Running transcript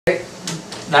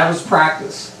That was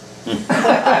practice.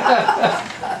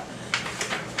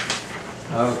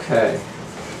 Okay.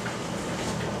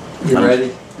 You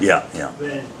ready? Yeah.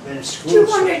 When school Do you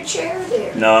want a chair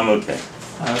there? No, I'm okay.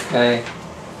 Okay.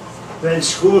 When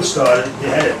school started, they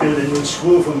had to build a new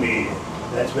school for me.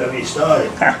 That's where we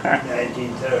started,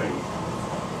 1930.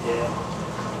 Yeah.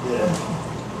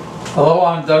 Hello,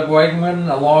 I'm Doug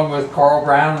Wegman, along with Carl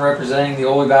Brown, representing the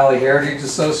Oley Valley Heritage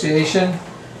Association.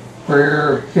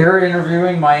 We're here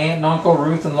interviewing my aunt and uncle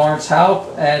Ruth and Lawrence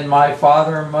Houp and my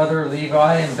father and mother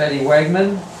Levi and Bettye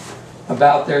Wegman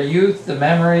about their youth, the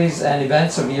memories and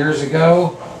events of years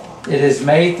ago. It is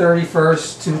May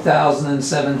 31st,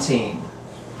 2017.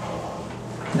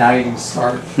 Now you can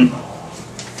start. You go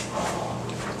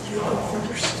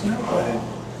first. No, go ahead.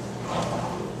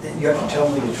 You have to tell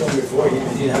me what you told me before, you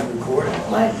didn't have it recorded.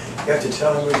 What? You have to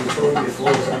tell me what you told me before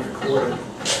it's not recorded.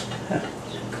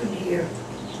 Couldn't hear.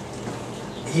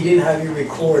 He didn't have you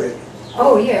recorded,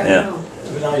 Oh, yeah, Yeah. no.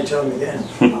 but now you tell me again.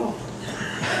 Oh.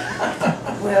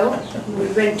 Well, we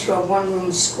went to a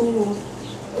one-room school,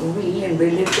 and we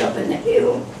lived up in the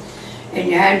hill, and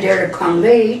you had there to come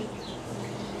late,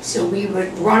 so we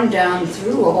would run down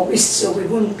through always so we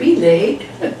wouldn't be late.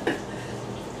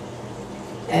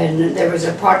 And there was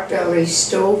a potbelly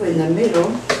stove in the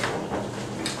middle,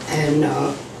 and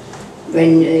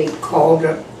when they called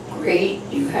up grade,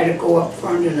 you had to go up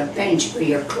front on a bench for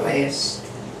your class.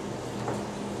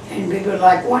 And we were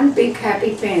like one big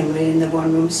happy family in the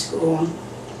one-room school.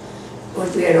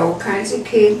 But we had all kinds of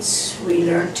kids. We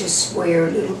learned to swear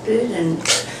a little bit, and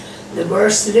the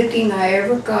worst licking I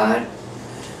ever got,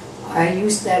 I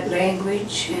used that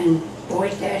language, and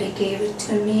boy, Daddy gave it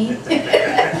to me.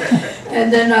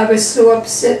 And then I was so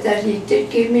upset that he did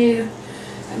give me,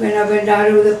 when I went out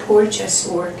of the porch, I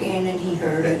swore again, and he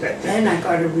heard it. Then I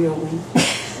got a real one.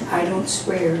 I don't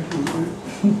swear anymore.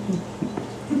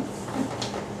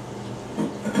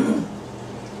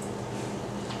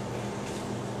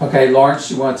 Okay, Lawrence,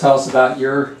 you want to tell us about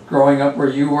your growing up where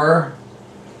you were?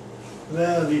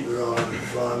 Well, we were on the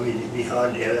farm, we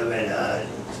hardly ever went out.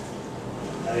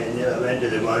 I never went to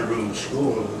the one-room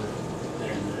school.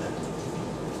 And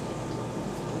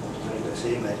like I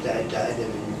say, my dad died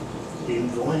and we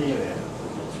didn't go anywhere.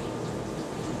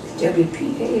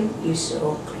 WPA, you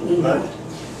saw clean What? up.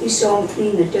 You saw him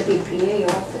clean the WPA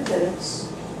off the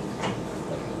hoods.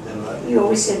 And what? You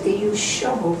always said they use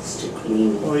shovels to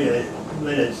clean. Oh yeah,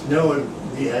 when it snowed,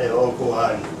 we had to all go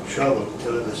out and shovel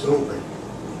till it was open.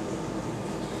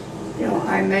 You know,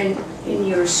 I meant in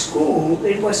your school,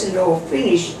 it wasn't all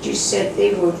finished. You said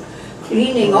they were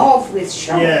cleaning off with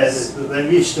shovels. Yeah, when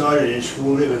we started in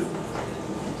school, it was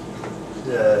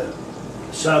the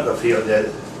soccer field that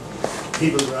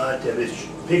people were out there with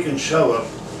pick and shovel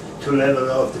to level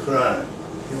off the ground.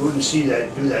 You wouldn't see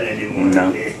that, do that anymore.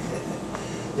 No.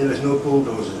 There was no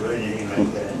bulldozers or anything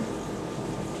like that.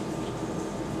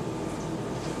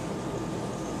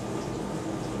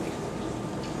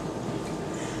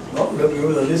 Well, living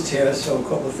with a list here, so a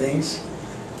couple of things.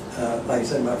 Like I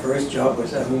said, my first job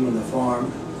was at home on the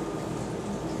farm.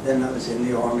 Then I was in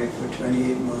the Army for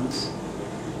 28 months.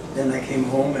 Then I came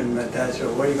home and my dad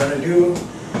said, what are you going to do?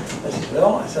 I said,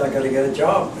 well, I got to get a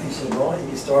job. He said, well, you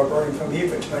can start working from here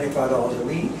for $25 a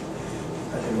week.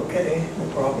 I said, okay, no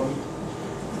problem.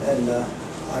 And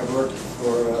I worked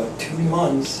for 2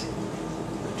 months,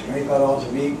 $25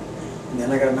 a week, and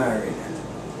then I got married.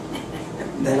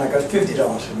 Then I got $50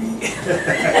 a week.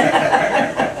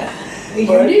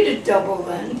 You needed double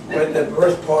then. But the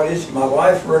worst part is my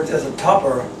wife worked as a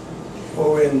topper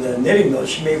over in the knitting mill.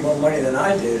 She made more money than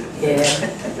I did. Yeah.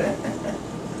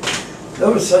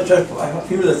 Those were such a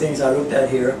few of the things I looked at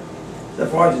here. As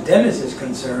far as the dentist is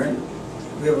concerned,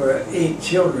 we were 8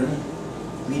 children.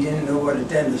 We didn't know what a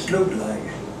dentist looked like.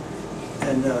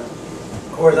 And of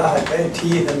course I had better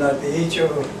teeth than at the age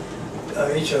of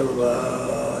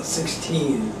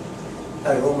 16. I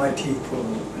had all my teeth pulled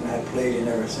and I played in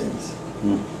ever since.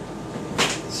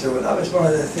 So that was one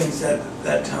of the things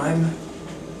that time.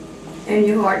 And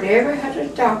you hardly ever had a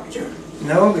doctor.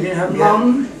 No, we didn't have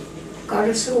Mom got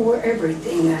us over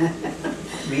everything.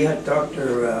 We had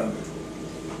Dr.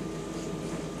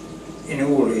 In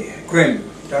Oley, Grimm.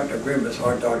 Dr. Grimm was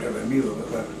our doctor of Mule,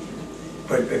 but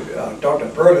Dr.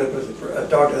 Burlett was a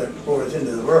doctor that brought us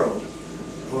into the world.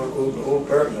 Old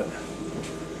Burlett.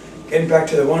 Getting back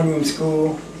to the one-room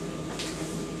school,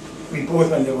 we both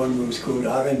went to one-room school.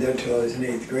 I went there till I was in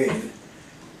 8th grade.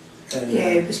 And, Yeah,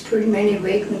 it was pretty many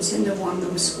Wegmans in the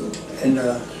one-room school. And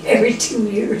Every 2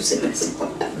 years it was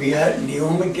one. we had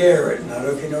Neoma Garrett. Now, I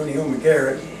don't know if you know Neoma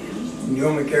Garrett.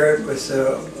 Neoma Garrett was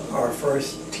our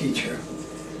first teacher.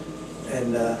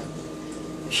 And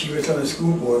she was on the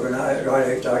school board when right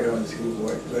after I got on the school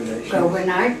board. So when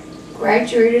I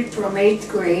graduated from 8th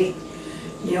grade,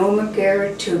 Neil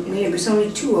McGarrett took me, it was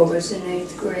only 2 of us in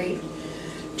 8th grade,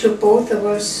 took both of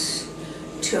us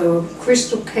to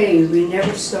Crystal Cave. We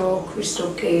never saw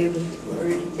Crystal Cave or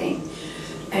anything.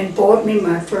 And bought me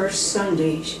my first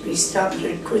Sunday. We stopped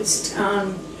at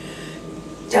Kutztown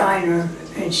Diner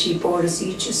and she bought us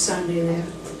each a Sunday there.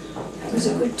 That was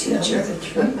a good teacher.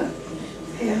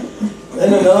 Yeah.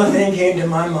 Then another thing came to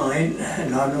my mind,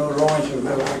 and I know Lawrence will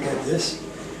never forget this.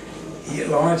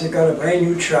 Lawrence had got a brand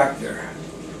new tractor.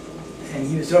 And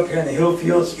he was up here in the hill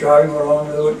fields driving along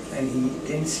the road and he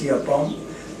didn't see a bump.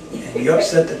 And he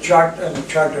upset the tractor and the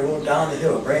tractor rolled down the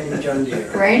hill, brand new John Deere.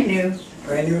 Brand new.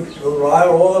 Brand new, ride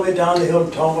all the way down the hill,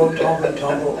 tumble, tumble,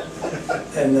 tumble.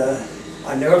 And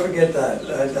I never forget that.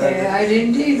 Yeah, I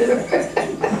didn't either.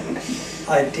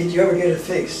 Did you ever get it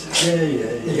fixed? Yeah.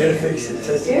 You got it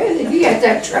fixed? Yeah, he had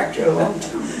that tractor a long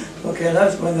time. Okay,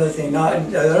 that's one other thing. Now,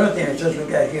 the other thing I just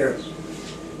look at here,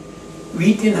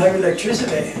 we didn't have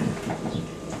electricity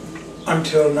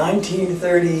until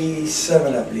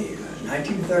 1937, I believe.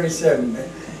 1937,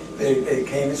 they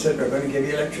came and said, we're going to give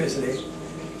you electricity.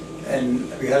 And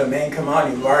we had a man come out,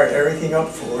 he wired everything up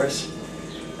for us.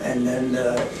 And then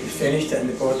we finished and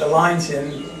they brought the lines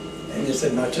in. And they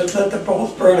said, now just let the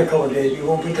poles burn a couple of days, you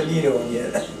won't put the meter on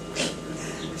yet.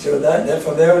 So that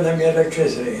from there, then we had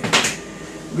electricity.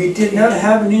 We did not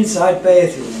have an inside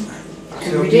bathroom.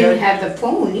 And we didn't have the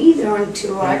phone either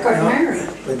until I got married.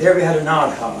 But there we had an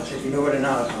outhouse, if you know what an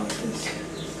outhouse is.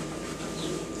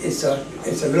 It's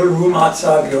a little room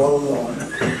outside the old lawn.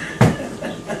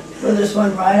 Well, there's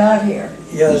one right out here.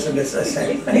 Yes, and it's the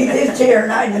same. He lives here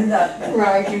and I knew that.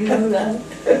 Right, you know that.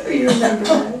 You remember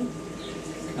that.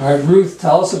 All right, Ruth,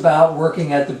 tell us about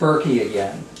working at the Bettye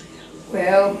again.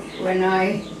 Well, when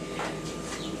I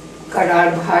got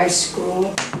out of high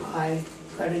school, I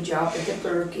got a job at the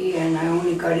Bettye and I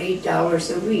only got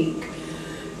 $8 a week.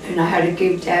 And I had to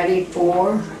give Daddy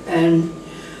 $4, and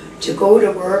to go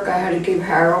to work I had to give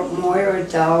Harold Moyer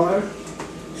 $1.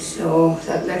 So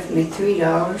that left me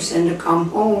 $3, and to come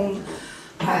home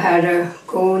I had to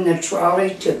go in the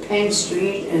trolley to Penn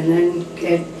Street and then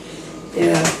get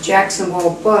the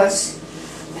Jacksonville bus,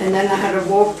 and then I had to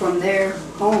walk from there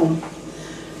home.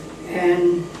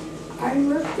 And I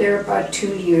worked there about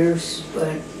 2 years,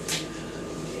 but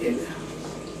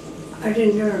I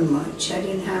didn't earn much. I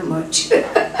didn't have much.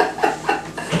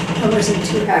 I wasn't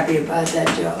too happy about that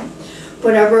job.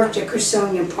 But I worked at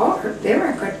Cressonia Park. There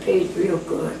I got paid real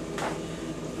good.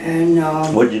 And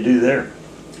What'd you do there?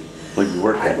 What'd you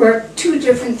work I at? worked 2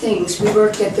 different things. We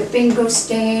worked at the bingo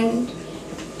stand,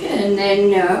 and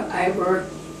then I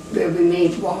worked where we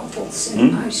made waffles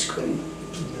and ice cream.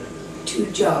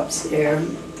 2 jobs there,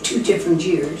 2 different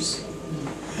years.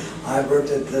 I worked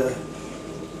at the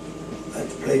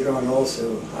playground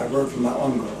also. I worked for my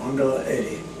Uncle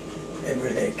Eddie,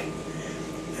 Edward Heck.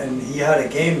 And he had a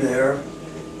game there,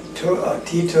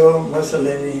 Tito,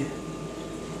 Mussolini,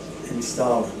 and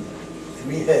Stalin.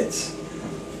 3 hits.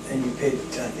 And you paid,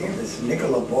 I think it was a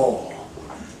nickel a ball.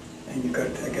 And you got,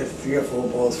 I guess, 3 or 4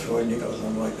 balls for a nickel or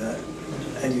something like that.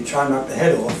 And you try to knock the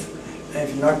head off. And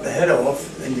if you knock the head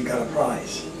off, then you got a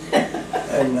prize.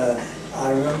 And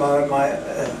I remember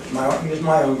he was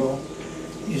my uncle.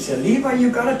 He said, Levi,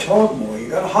 you got to talk more. You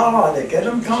got to holler at it. Get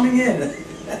them coming in.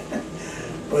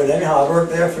 But anyhow, I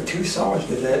worked there for 2 summers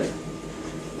with it.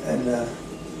 And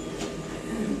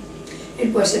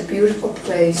it was a beautiful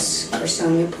place,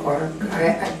 Cressonia Park.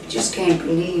 I just can't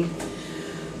believe.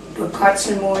 But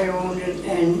Katzenmoyer owned it,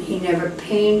 and he never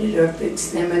painted or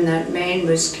fixed them, and that man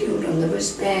was killed on the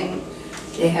West-Bank.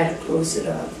 They had to close it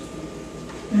up.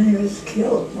 And he was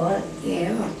killed, what?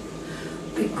 Yeah,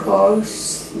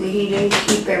 because he didn't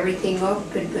keep everything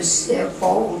up. It was their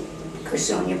fault,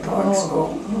 Cressonia Park's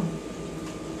fault.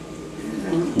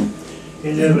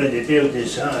 You know, when they built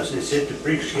this house, they said the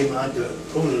bricks came out to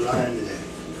pull the line with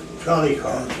the trolley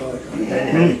car. And they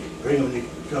had to bring them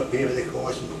up here with the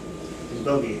horse and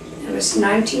buggy. It was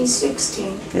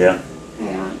 1916. Yeah.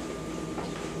 Yeah.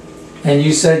 And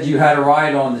you said you had a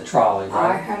ride on the trolley, I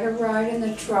right? had a ride in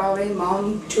the trolley.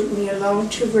 Mom took me along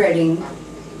to Reading,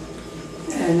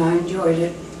 and I enjoyed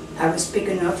it. I was big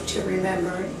enough to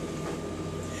remember it.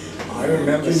 I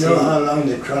remember Do you seeing... know how long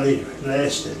the trolley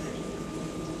lasted?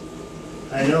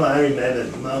 I know I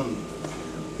remember Mom,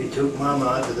 we took Mom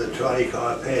out to the trolley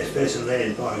car past Pheasant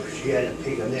Lane Park. She had to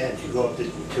pick on that to go up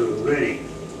to Reading.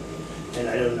 And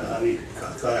I don't know how we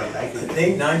got out back. I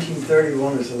think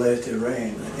 1931 was the last day it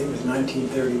rained. I think it was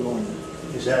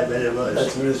 1931. Is that when it was?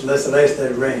 That's the last day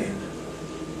it rained.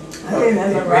 I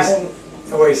remember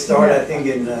Well, it started, I think,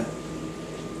 in, I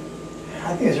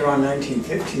think it was around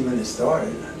 1915 when it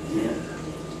started. Yeah.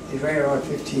 It ran around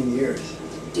 15 years.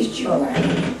 Did you ride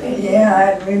it, Bettye?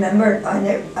 Yeah, I remember,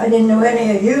 I didn't know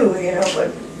any of you, you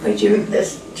know, but you,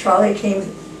 this trolley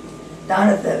came down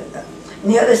at on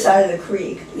the other side of the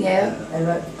creek. yeah, And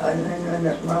then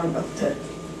around up to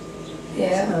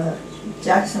yeah.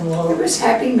 Jacksonville. It was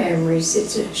happy memories.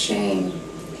 It's a shame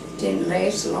it didn't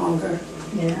last longer.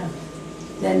 Yeah.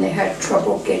 Then they had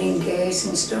trouble getting gas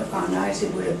and stuff. How nice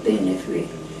it would have been if we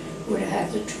would have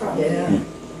had the trolley. Yeah.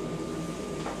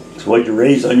 So what'd you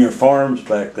raise on your farms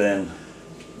back then?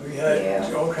 We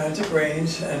had all kinds of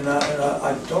grains, and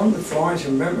I don't know if Florence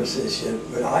remembers this yet,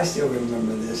 but I still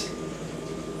remember this.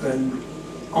 When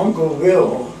Uncle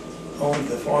Will owned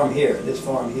the farm here, this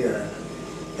farm here,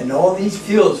 and all these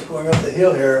fields going up the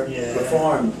hill here were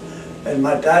farmed. And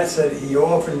my dad said he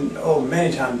often,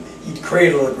 many times, he'd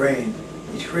cradle the grain.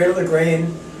 He'd cradle the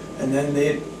grain, and then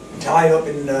they'd tie it up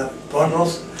in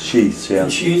bundles. Sheets, yeah. In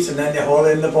sheets, and then they haul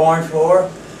it in the barn floor,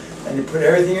 and they put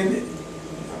everything in,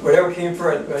 whatever came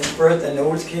first, and the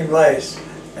oats came last.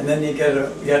 And then you get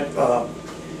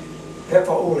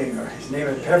Pepper Olinger. His name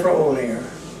is Pepper Olinger,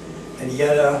 and he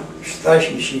had a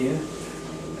thresh machine.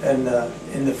 And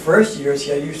in the first years, he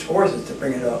had used horses to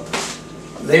bring it up.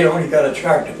 Later on, he got a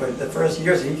tractor, but the first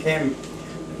years he came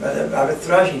about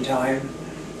threshing time,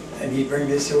 and he'd bring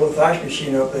this little thresh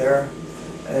machine up there,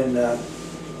 and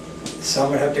some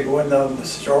would have to go in the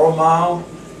straw mow.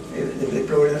 If they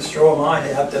put it in the straw mow,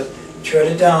 they'd have to tread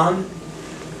it down,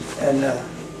 and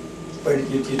but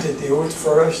you did the oats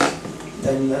first.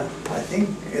 Then I think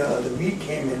the wheat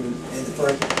came in the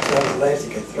first, so the last to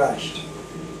get threshed.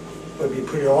 But we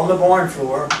put it on the barn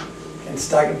floor and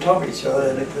stack them top of each other,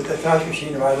 and they put the thresh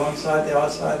machine right alongside the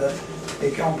outside the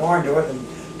big barn door, and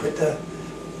put the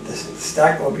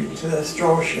stack over into the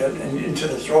straw shed and into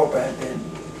the straw bin,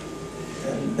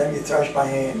 and then you thresh by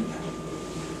hand.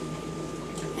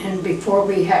 And before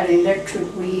we had electric,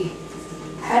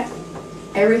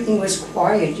 everything was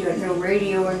quiet. You had no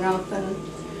radio or nothing.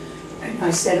 And I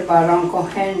said about Uncle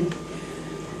Hen,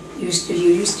 you used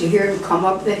to hear him come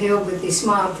up the hill with his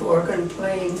mouth organ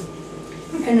playing.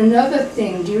 And another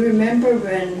thing, do you remember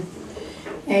when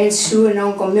Aunt Sue and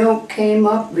Uncle Milt came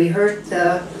up? We heard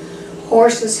the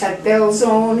horses had bells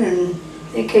on, and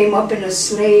they came up in a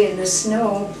sleigh in the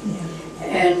snow. Yeah.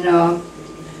 And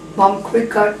Mom quick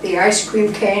got the ice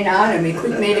cream can out, and we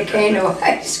quick made a can of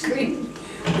ice cream.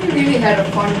 We really had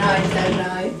a fun night that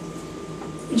night.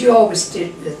 You always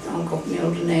did with Uncle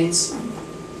Milt and Aunt Sue.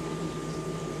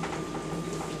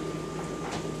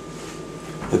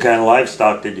 What kind of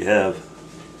livestock did you have?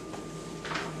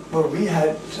 Well, we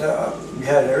had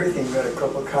everything. We had a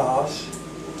couple of cows,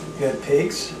 we had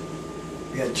pigs,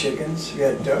 we had chickens, we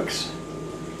had ducks,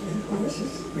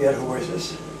 we had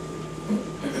horses.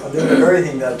 Well, there was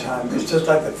everything that time. It's just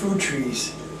like the fruit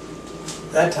trees.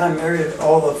 That time,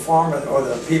 all the farmers or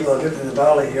the people that lived in the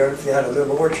valley here, if they had a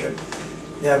little orchard,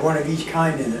 they had one of each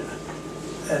kind in it.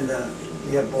 And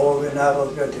we had Baldwin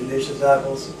apples, we had delicious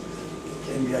apples,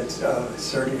 and we had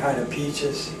certain kind of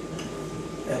peaches.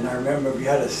 And I remember we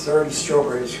had a certain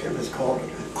strawberry, it was called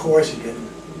Corsican.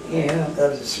 Yeah. That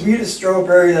was the sweetest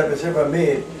strawberry that was ever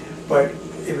made, but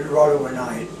it would rot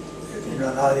overnight. You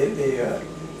know, now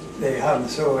they have them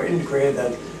so integrated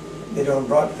that they don't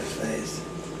rot as fast.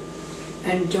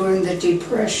 And during the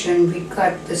Depression, we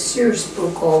got the Sears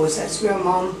book always. That's where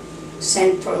Mom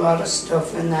sent for a lot of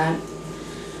stuff in that.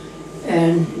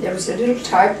 And there was a little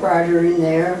typewriter in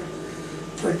there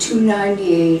for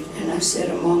 $2.98, and I said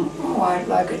to Mom, oh, I'd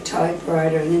like a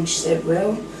typewriter. And then she said,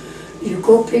 well, you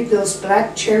go pick those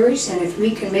black cherries, and if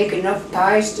we can make enough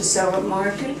pies to sell at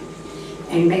market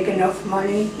and make enough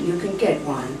money, you can get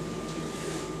one.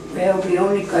 Well, we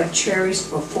only got cherries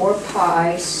for 4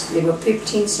 pies. They were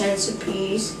 15 cents a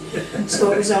piece,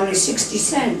 so it was only 60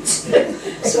 cents.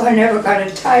 So I never got a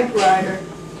typewriter.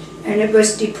 And it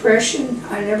was Depression.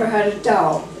 I never had a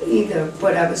doll either,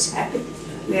 but I was happy.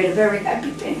 We had a very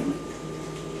happy family.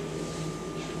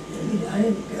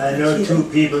 I know 2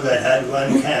 people that had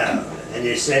 1 cow, and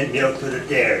they sent milk to the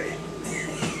dairy.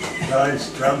 Lawrence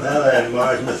Trumhell and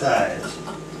Mars Matthias.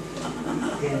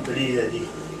 Can't believe that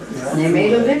And they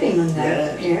made a living on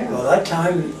that. Yeah. Well, that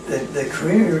time the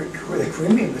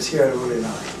creaming was here at Oley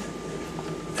Valley,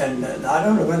 and I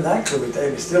don't know when that closed.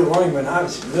 They were still running when I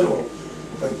was little,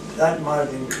 but that might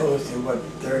have been closed in what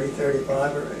 30,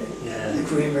 35 already. Yeah. The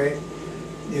creamery,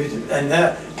 and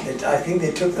I think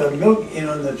they took the milk in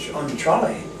on the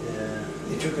trolley. Yeah.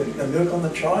 They took the milk on the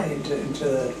trolley into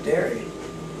the dairy,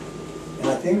 and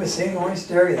I think it was St. Lawrence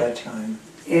Dairy that time.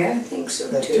 Yeah, I think so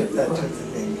That too. took the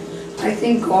thing. I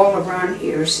think all around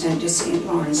here sent to St.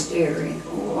 Lawrence Dairy.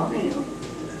 Oh, I know.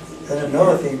 Then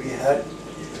another thing we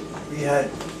had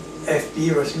F.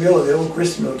 Beaver's mill, the old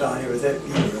grist mill down here with F.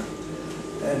 Beaver.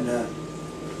 And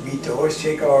we used to always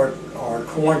take our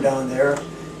corn down there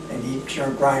and he'd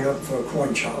grind up for a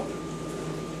corn chop.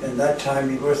 And that time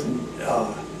he wasn't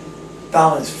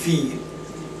balanced feed.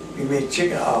 We made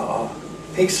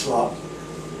pig slop,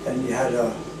 and you had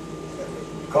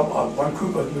one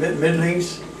coop of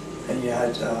middlings, and you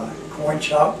had corn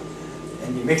chop,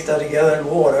 and you mixed that together in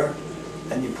water,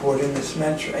 and you poured in the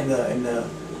cement in the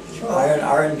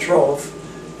iron trough,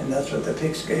 and that's what the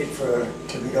pigs ate for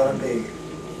till they got them big.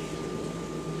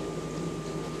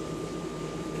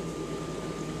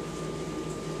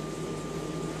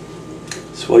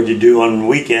 So what'd you do on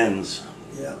weekends?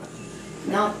 Yeah.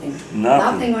 Nothing. Nothing.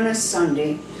 Nothing on a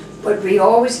Sunday. But we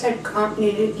always had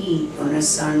company to eat on a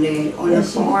Sunday on the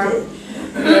Yes, you farm. did.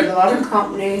 We had a lot of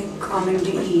company coming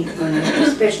to eat,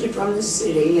 especially from the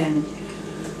city, and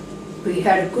we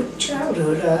had a good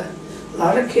childhood. A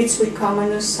lot of kids would come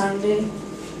on a Sunday.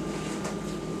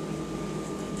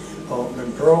 Well,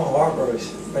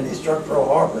 when they struck Pearl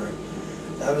Harbor,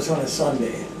 that was on a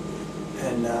Sunday.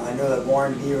 And I know that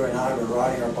Warren Beaver and I were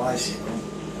riding our bicycle.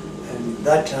 And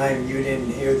that time you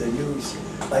didn't hear the news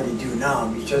like you do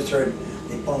now. You just heard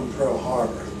they bombed Pearl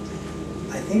Harbor.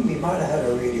 I think we might have had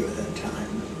a radio at that time.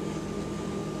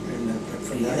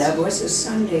 And, That was a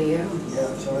Sunday, yeah. Yeah, it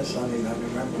was on a Sunday. I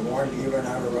remember Warren Beaver and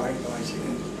I were riding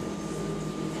bicycles.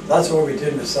 That's what we did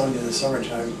in the Sunday in the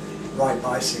summertime, ride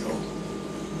bicycle.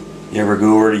 You ever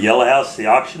go over to Yellow House, the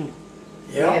auction?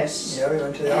 Yeah. Yes. Yeah, we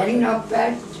went to the Adding auction. up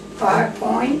at 5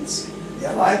 points.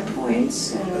 Yeah. 5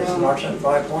 points. And, There's an auction at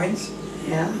 5 points.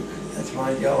 yeah. That's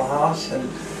my Yellow House. And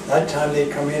that time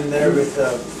they'd come in there with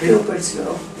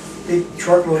Gilbertsville. big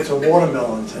truckloads of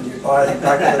watermelons, and you buy them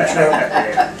back to the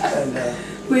truck. And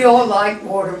We all like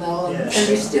watermelon, Yeah. and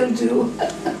we still do.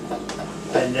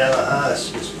 And Yellow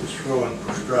House was growing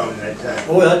strong that time.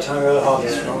 oh, that time Yellow House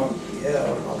was Yeah. strong. Yeah,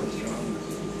 it was strong.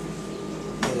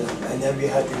 Yeah. And then we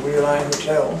had the Wheel Line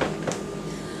Hotel,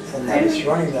 and that was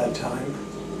running that time.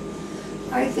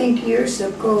 I think years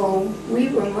ago, we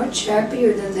were much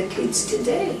happier than the kids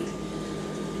today.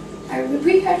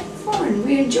 We had fun.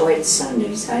 We enjoyed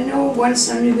Sundays. I know one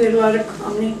Sunday we had a lot of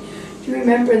company. Do you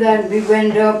remember that? We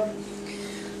went up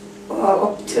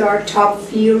to our top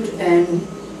field, and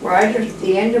right at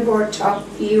the end of our top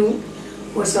field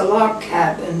was a log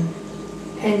cabin,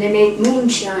 and they made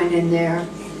moonshine in there.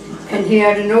 And he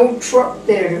had an old truck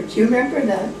there. Do you remember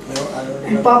that? No, I don't And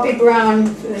remember. Bobby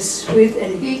Brown was with,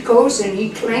 and he goes and he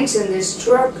clanks in this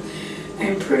truck,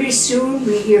 and pretty soon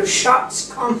we hear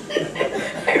shots coming,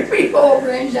 and we all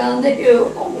ran down the hill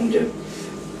home to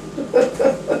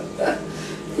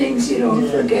things you don't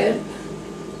Yeah. forget.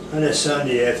 On a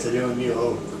Sunday afternoon, you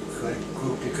all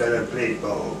group together and played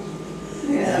ball.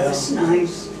 Yeah, that was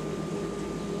nice.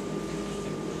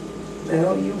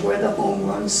 Well, you were the home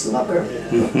run slugger.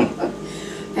 Yeah.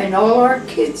 And all our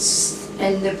kids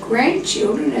and the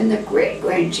grandchildren and the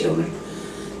great-grandchildren,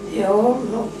 they all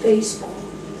love baseball.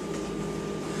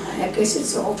 I guess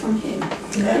it's all from him.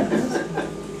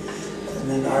 And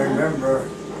then I remember,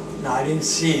 no, I didn't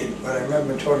see it, but I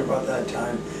remember talking about that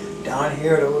time. Down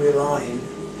here at Oley Line,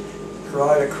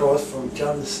 right across from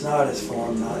John Snyder's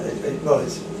farm. Well,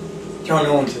 it's John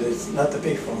owns it. It's not the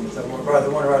big farm. It's the one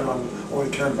right along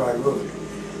Old Turnpike Road.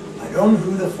 I don't know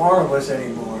who the farmer was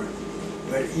anymore,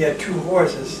 but he had 2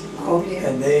 horses, Oh, yeah.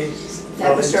 and they That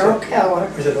fell was into. Earl Keller.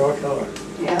 Was it Earl Keller?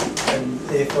 Yeah. And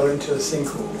they fell into a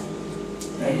sinkhole.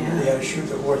 And Yeah. they had to shoot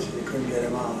the horses. They couldn't get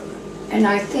him out. And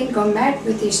I think Matt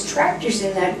with these tractors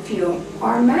in that field,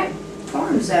 our Matt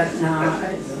farms that now.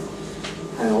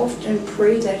 I often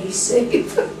pray that he's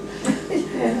safe.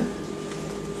 Yeah.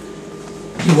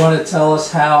 You want to tell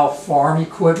us how farm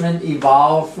equipment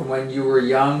evolved from when you were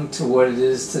young to what it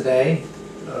is today?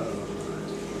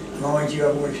 Knowing you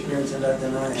have more experience in that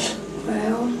than I have.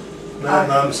 Well, My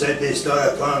mom said they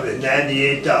started farming with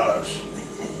 $98.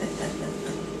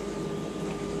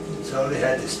 That's all they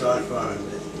had to start farming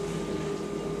with.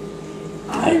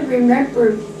 I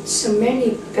remember so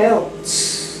many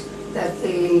belts that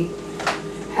they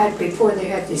had before they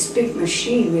had this big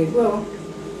machinery. Well,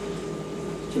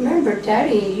 do you remember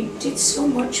Daddy, you did so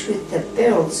much with the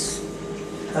belts.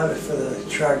 Have it for the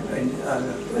truck and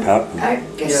I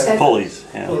guess Yeah. that, Pulleys,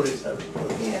 yeah. pulleys. Have it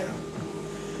pulleys. yeah.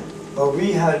 Well,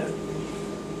 we had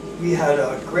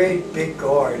a great big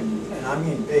garden, and I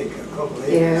mean big, a couple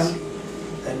acres. Yeah.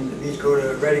 And we'd go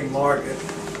to Reading Market.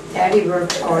 Daddy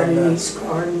worked hard in his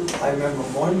garden. I remember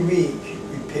one week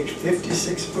we picked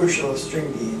 56 bushel of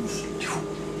string beans,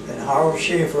 and Harold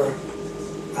Schaefer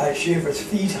Schaefer's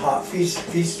feed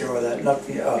store, that not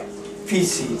feed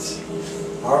seats.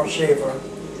 Harm Schaefer,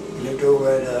 he lived over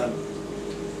at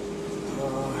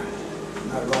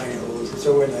not Rhinos, it's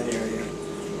over in that area.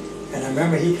 And I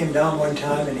remember he came down one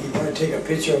time and he wanted to take a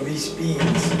picture of these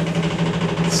beans.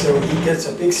 So he gets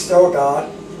a big stalk out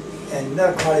and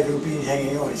not quite a few beans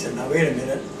hanging on. He said, now wait a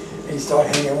minute. And he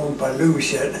started hanging on by loose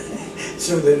shit.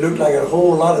 So they looked like a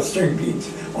whole lot of string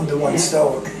beans on the one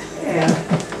stalk. Yeah.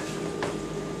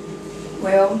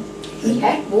 Well, he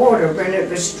had water when it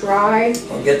was dry.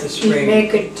 Or get the He'd spring.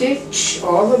 make a ditch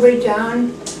all the way down.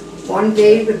 One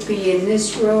day would be in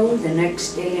this row, the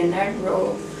next day in that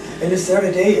row. And it's there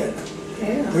today yet.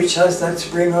 Yeah. Which has that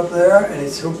spring up there and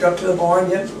it's hooked up to the barn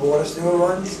yet. The water still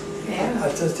runs. Yeah. I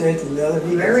just did it the other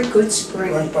week. Very good It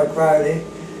spring. runs by Friday,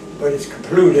 but it's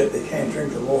polluted. They can't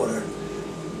drink the water.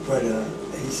 But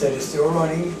he said it's still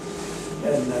running.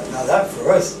 And now that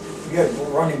for us, we had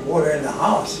running water in the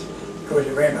house because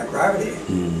it ran by gravity.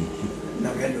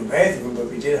 Now we had no bathroom, but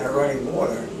we did have running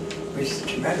water, which is a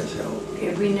tremendous help.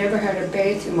 Yeah, we never had a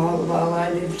bathroom all the while I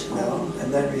lived No. home.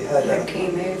 And then we had, That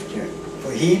came after.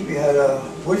 for heat, we had a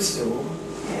wood stove.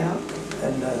 Yeah.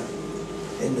 And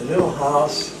in the little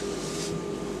house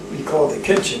we called the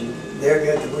kitchen, there we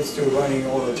had the wood stove running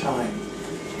all the time.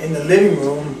 In the living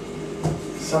room,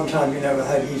 sometimes we never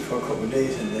had heat for a couple of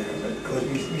days in there, but because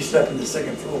we slept in the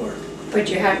second floor. But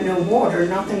you had no water,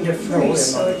 nothing to No, we had freeze,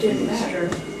 so nothing it to didn't freeze. matter.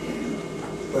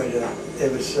 But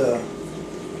it was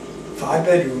 5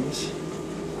 bedrooms,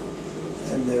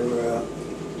 and there were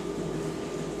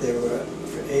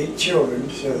 8 children,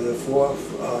 so the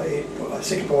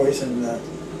 6 boys and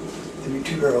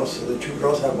 2 girls. So the 2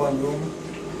 girls had one room,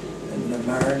 and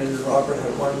Marion and Robert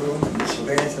had one room, and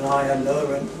Sylvanus and I had another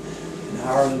one, and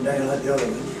Harold and Daniel had the other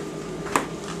one.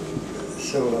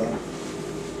 So,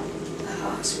 The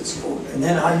house was full. and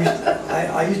then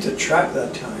I used to trap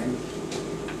that time,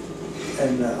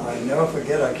 and I'll never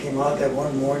forget. I came out there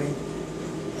one morning,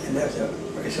 and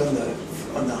it's on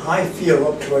the high field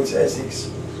up towards Essex.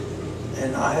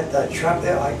 And I had that trap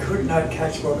there. I could not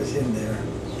catch what was in there.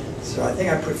 So I think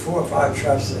I put 4 or 5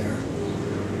 traps there.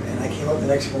 And I came up the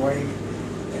next morning,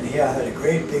 and here I had a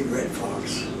great big red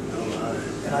fox.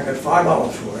 And I got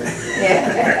 $5 for it.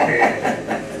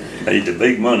 Yeah. Paid the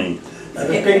big money. That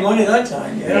was big money that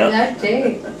time, yeah. In that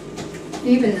day,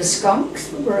 even the skunks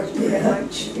were worth pretty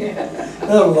much. Yeah.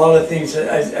 There were a lot of things that,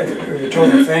 as you're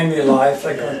talking family life,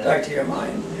 that goes back to your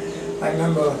mind. I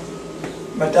remember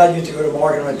my dad used to go to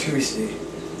market on a Tuesday.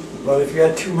 But if you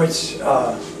had too much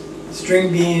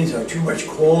string beans or too much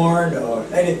corn or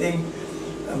anything,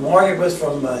 a market was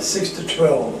from 6 to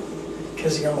 12,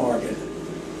 Kissinger Market.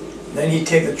 Then he'd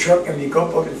take the truck and we'd go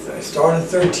up and start on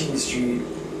 13th Street.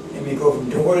 And we'd go from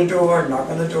door to door, knock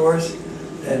on the doors,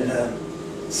 and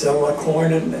sell our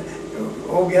corn. And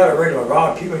we had a regular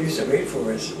route. People used to wait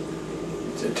for us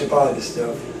to buy the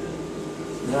stuff.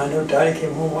 And I know Daddy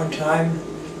came home one time.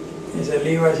 He said,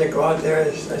 Levi, I said, go out there.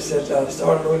 I said,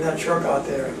 start loading that truck out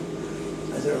there.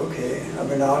 I said, okay. I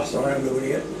went out, started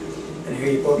loading it. And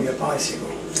here he bought me a bicycle.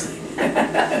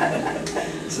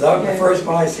 So that was the first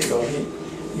bicycle.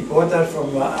 He bought that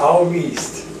from Al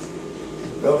Reist.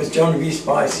 That was John Reist's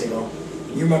bicycle.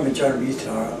 You remember John Reist,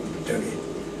 Dougie?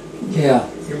 Yeah.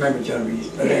 You remember John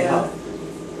Reist? But Yeah. anyhow,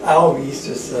 Al Reist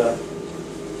was,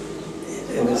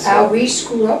 Al Reist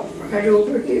grew up right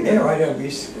over here. yeah, right on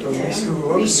Reist School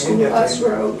Road. Reist Schoolhouse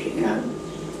Road, yeah.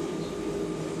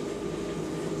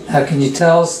 Now, can you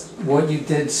tell us what you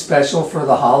did special for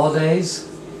the holidays?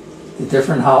 The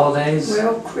different holidays?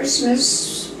 Well,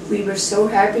 Christmas, we were so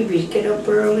happy we'd get up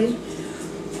early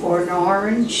for an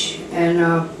orange and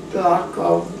a block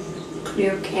of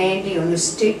clear candy on a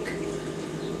stick.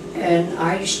 And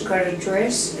I usually got a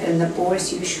dress, and the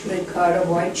boys usually got a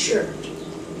white shirt.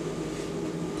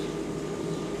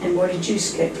 And what did you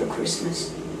get for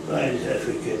Christmas? I didn't have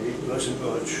a kid, it wasn't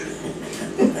much.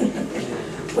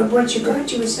 But what you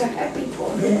got, you were so happy for.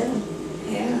 Yeah.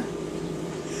 Yeah.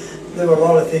 There were a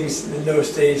lot of things in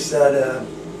those days that,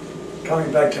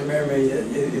 coming back to memory,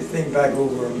 you think back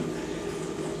over them.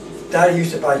 Daddy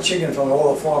used to buy chicken from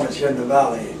all the farmers here in the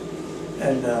valley.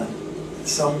 And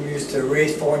some used to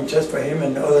raise for him just for him,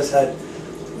 and others had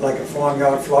like a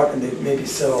farmyard flock, and they'd maybe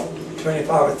sell 25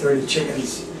 or 30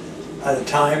 chickens at a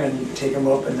time and take them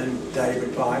up, and then Daddy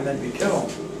would buy them and we'd kill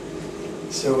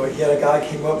them. So he had a guy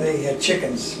came up there, he had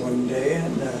chickens one day,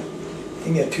 and I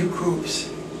think he had 2 coops.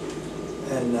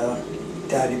 And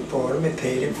Daddy bought them and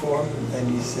paid him for them, and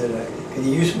he said, can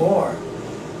you use more?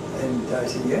 And I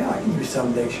said, yeah, I can use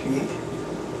some next week.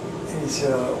 And he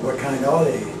said, what kind are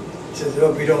they? He says,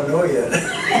 "Oh, we don't know yet."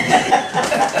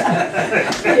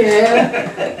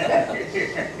 Yeah.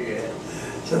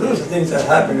 So those are things that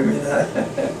happen to me.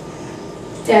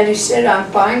 Daddy said,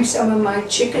 I'm buying some of my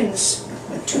chickens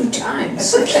 2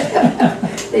 times.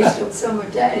 They took some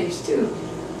of Daddy's too.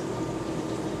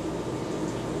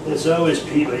 There's always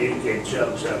people you can get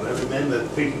jobs of. I remember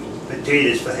picking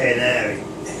potatoes for Henry,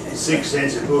 6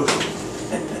 cents a bushel.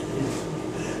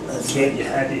 That's Get you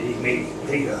happy to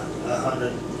pick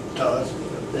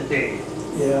 $100 a day.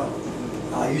 Yeah,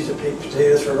 I used to pick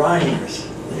potatoes for Reiners.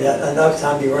 Yeah, and that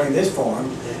time you were running this farm,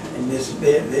 and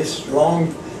this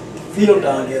long field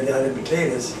down here, they had the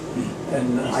potatoes,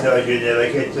 and I thought you'd never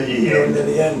get to the end. To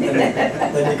the end.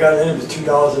 And then you got in, it was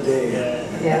 $2 a day.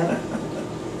 Yeah.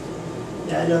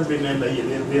 I don't remember you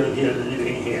being here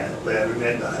living here, but I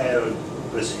remember Harold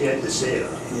was here to sale.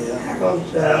 Yeah. Harold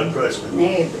Pressman.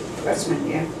 Pressman,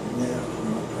 yeah. Yeah,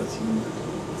 Pressman.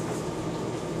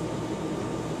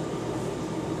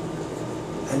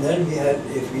 And then we had,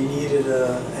 if we needed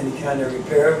any kind of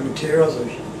repair of materials or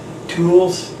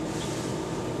tools,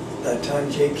 that time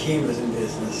Jake Keane was in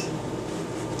business.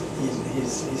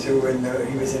 He's over in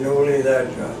he was in Oley that,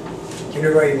 you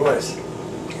know where he was?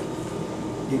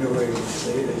 You know where he was,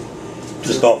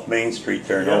 Just off Main Street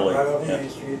there in Oley. Right off Main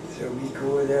Street. So we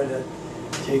go over there to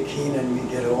Jake Keane and we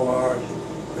get all our,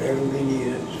 whatever we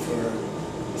needed for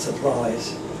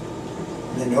supplies.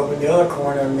 And then up in the other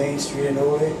corner on Main Street in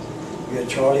Oley, we had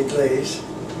Charlie Glaze.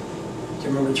 Do you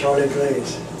remember Charlie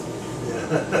Glaze?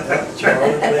 Yeah.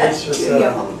 Charlie Glaze was,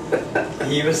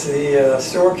 he was the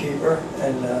storekeeper,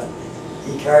 and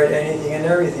he carried anything and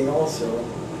everything also.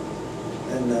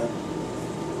 And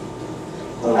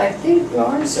Well, I think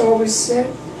Lawrence always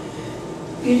said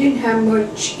you didn't have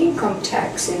much income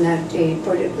tax in that day,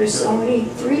 but it was only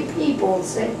 3 people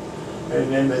said. I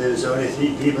remember there was only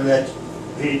 3 people that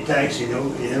paid tax, you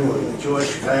know, George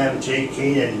Clam, Jake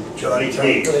Keane, and Charlie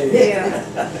Glaze. Yeah.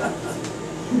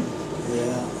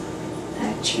 yeah.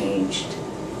 That changed.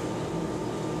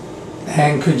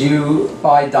 And could you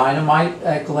buy dynamite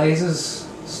at Glaze's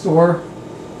store?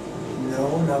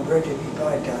 No, never did we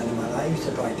buy dynamite. I used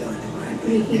to buy dynamite.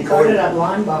 He got it at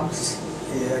Linebox.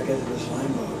 Yeah, I guess it was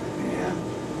Limebock. Yeah.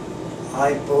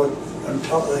 I bought, on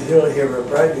top of the hill here where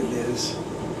Bradley lives,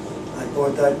 I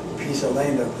bought that piece of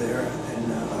land up there,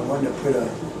 and I wanted to put a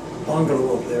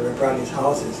bungalow up there where Bradley's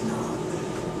house is now.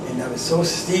 And that was so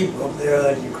steep up there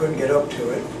that you couldn't get up to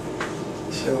it.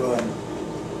 So,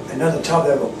 and at the top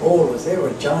there were boulders, they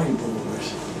were giant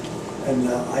boulders. And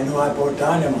I know I bought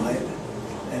dynamite,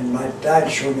 and my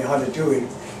dad showed me how to do it.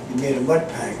 He made a mud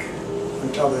pack on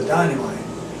top of the dynamite.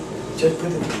 Just put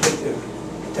the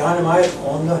dynamite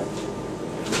on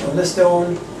the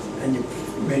stone, and you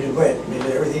made it wet, made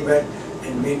everything wet,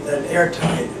 and made that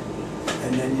airtight.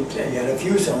 And then you had a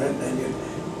fuse on it, and you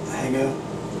hang a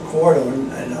cord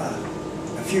on, and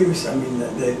a fuse, I mean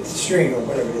the string or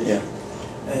whatever it is. Yeah.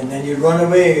 And then you'd run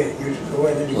away, you'd go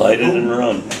in and you'd Light it and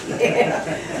run. Yeah.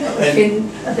 In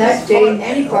that day,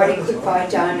 anybody could buy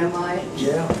dynamite.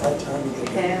 Yeah, that time you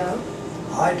could. Yeah.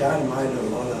 I dynamited a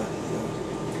lot of,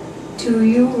 Do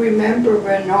you remember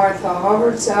when Arthur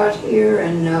Hubbard's out here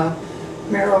and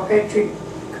Merrill Hedrick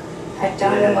had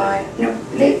dynamite? No,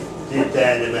 They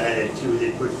dynamited too,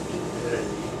 they put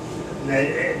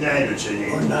nitrogen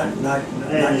in. or not,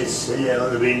 And it's, all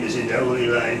the wind was in the holy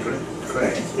line for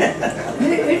crack.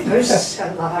 It was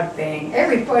a loud bang.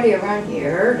 Everybody around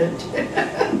here heard it.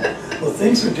 well,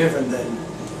 things were different then.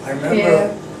 I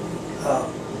remember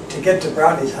to get to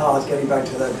Bradley's house, getting back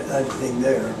to that thing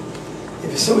there,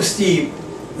 it was so steep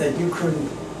that you couldn't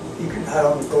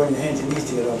have to go on your hands and knees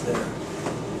to get up there.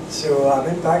 So I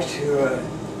went back to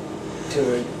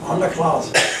Honda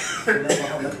Closet. Remember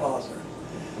Honda Closet?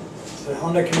 So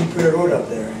Honda, can you put a road up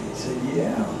there? And he said,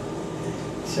 yeah.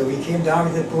 So he came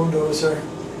down with the bulldozer,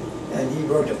 and he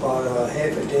worked about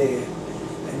half a day,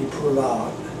 and he pulled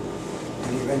out.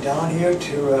 And he went down here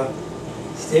to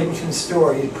Stapleton's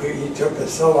store. He took the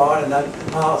cell out, and that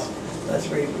house, that's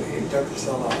where he took the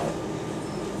cell out.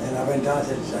 And I went down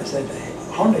and I said, hey,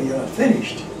 Honda, you're not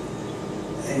finished.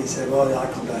 And he said, well, I'll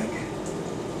come back.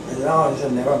 I said, oh, I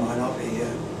said, never mind, I'll be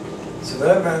here. So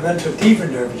then I went to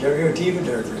Tiefendorfers. You ever hear of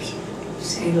Tiefendorfers?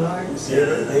 St. Lawrence.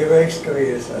 They were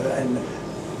excavators, and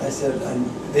I said, and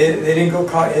they didn't go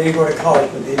to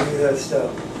college, but they knew that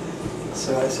stuff.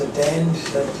 So I said, Dan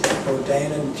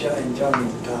and John in town, I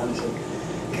said,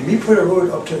 can we put a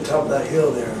road up to the top of that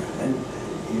hill there? And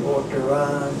he walked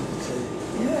around and said,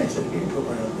 yeah, I said, we can put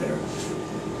one up there.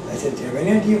 I said, do you have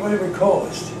any idea what it would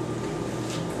cost?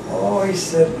 Oh, he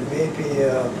said, maybe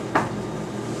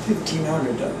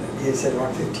 $1,500. He said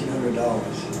around $1,500.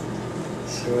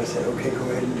 So So I said, okay, go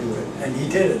ahead and do it. And he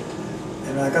did it.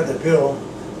 And when I got the bill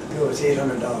was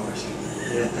 $800.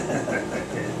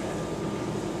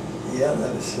 Yeah,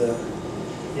 that was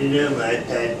You know, my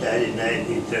dad died in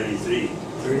 1933,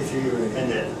 33 already.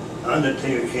 and the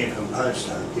undertaker came from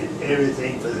Poundstown, did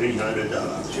everything for $300.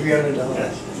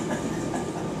 $300.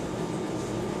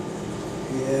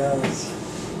 Yeah, it's,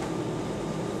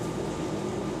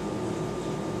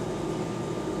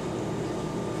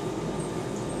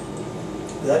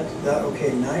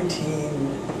 okay,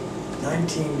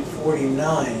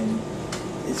 1949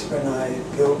 is when I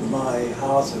built my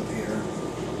house up here.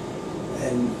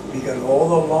 And we got all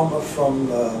the lumber from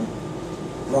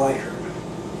Riker.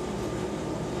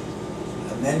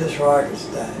 Mendes Riker's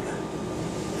dad.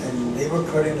 And they were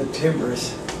cutting the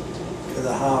timbers for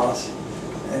the house.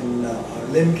 And a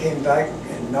limb came back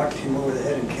and knocked him over the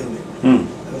head and killed him.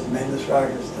 That was Mendes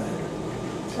Riker's dad.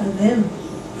 A limb.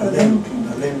 A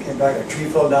limb came back, a tree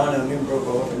fell down and a limb broke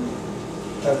off, and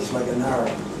that was like an arrow.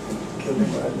 Killed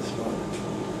him right in the spot.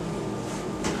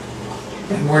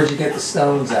 And where'd you get the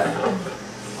stones at?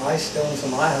 My stones in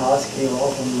my house came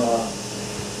all from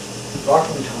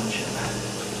Rockland Township.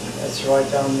 That's right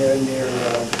down there near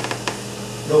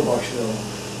Lowboxville.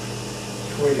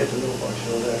 Before you get to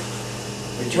Lowboxville there.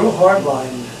 But Joe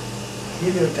Hardline,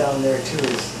 he lived down there too.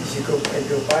 As you go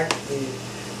back the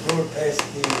road past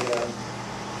the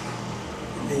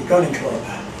gunning club.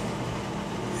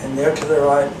 And there to the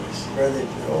right is where they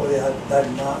had that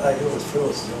hill was full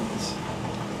of stones.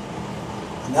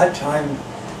 And that time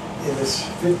it was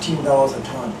 $15 a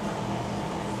ton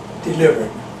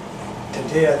delivered.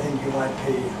 Today I think you might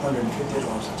pay $150 a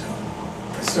ton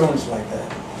for stones like that.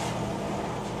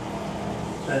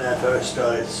 When I first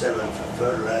started selling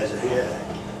fertilizer here, I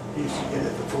used to get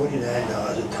it for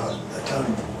 $49 a ton. A ton.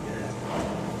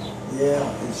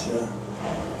 Yeah, it's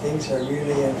things are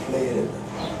really inflated.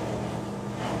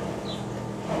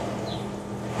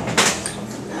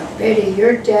 Bettye,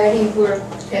 your daddy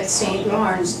worked at St.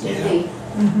 Lawrence, didn't he?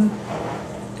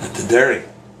 At the dairy.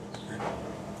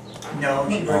 No,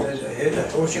 she worked at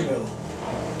OVHA mill.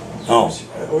 Oh,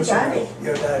 OVHA Daddy? mill.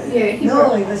 Your daddy. Yeah, he No,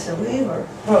 worked. he was a weaver.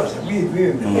 Oh, it's a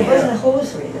weird mill. It wasn't a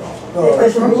hosiery though. Oh. It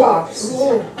was a Broom wool. box.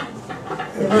 Wool.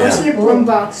 Wasn't it Wool. broom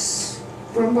box?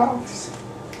 Broom box?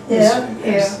 Yeah.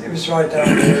 It was right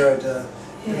down there at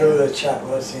below the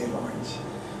chapel at St. Lawrence.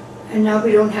 And now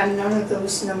we don't have none of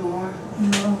those no more.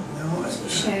 No. No, It's a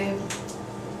shame.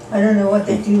 I don't know what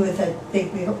they do with that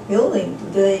big building.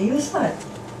 Do they use that?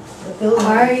 The building?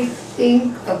 I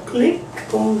think a Glick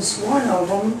owns one of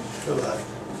them. So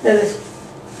That is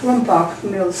Brumbach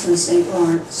Mills in St.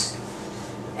 Lawrence.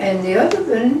 And the other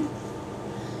one,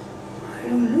 I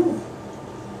don't know.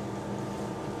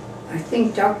 I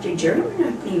think Dr. German, I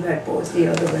believe, had both the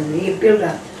other one.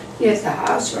 He has the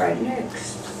house right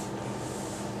next.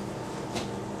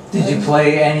 Did you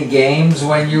play any games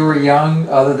when you were young,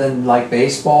 other than like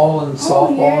baseball and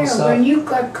softball and stuff? When you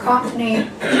got company,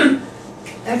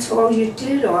 that's all you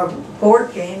did, or,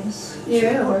 Board games.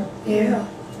 yeah, Sure. yeah.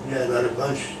 yeah, got a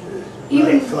bunch, a lot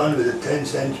Even- of fun with a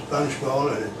 10-cent punch ball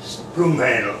and a broom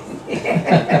handle.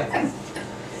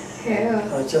 Yeah,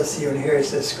 I just see on here it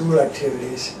says school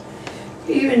activities.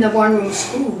 even the one-room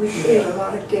school, we played a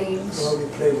lot of games. Well, we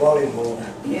play volleyball.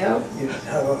 Yeah, You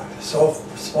have a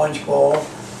soft sponge ball,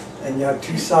 and you have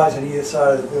two sides on either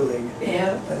side of the building.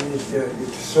 yeah. And you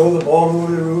throw the ball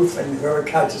over the roof, and whoever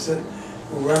catches it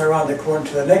will run around the corner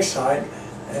to the next side.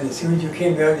 And as soon as you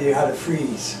came there, you had to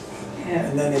freeze. Yeah.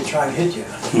 And then they try and hit you.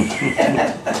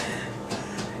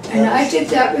 And I did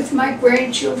that with my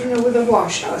grandchildren over the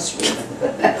wash house.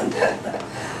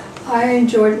 I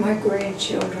enjoyed my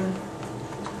grandchildren.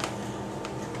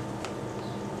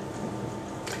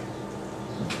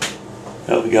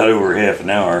 well, we got over half an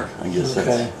hour. I guess Okay.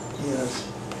 that's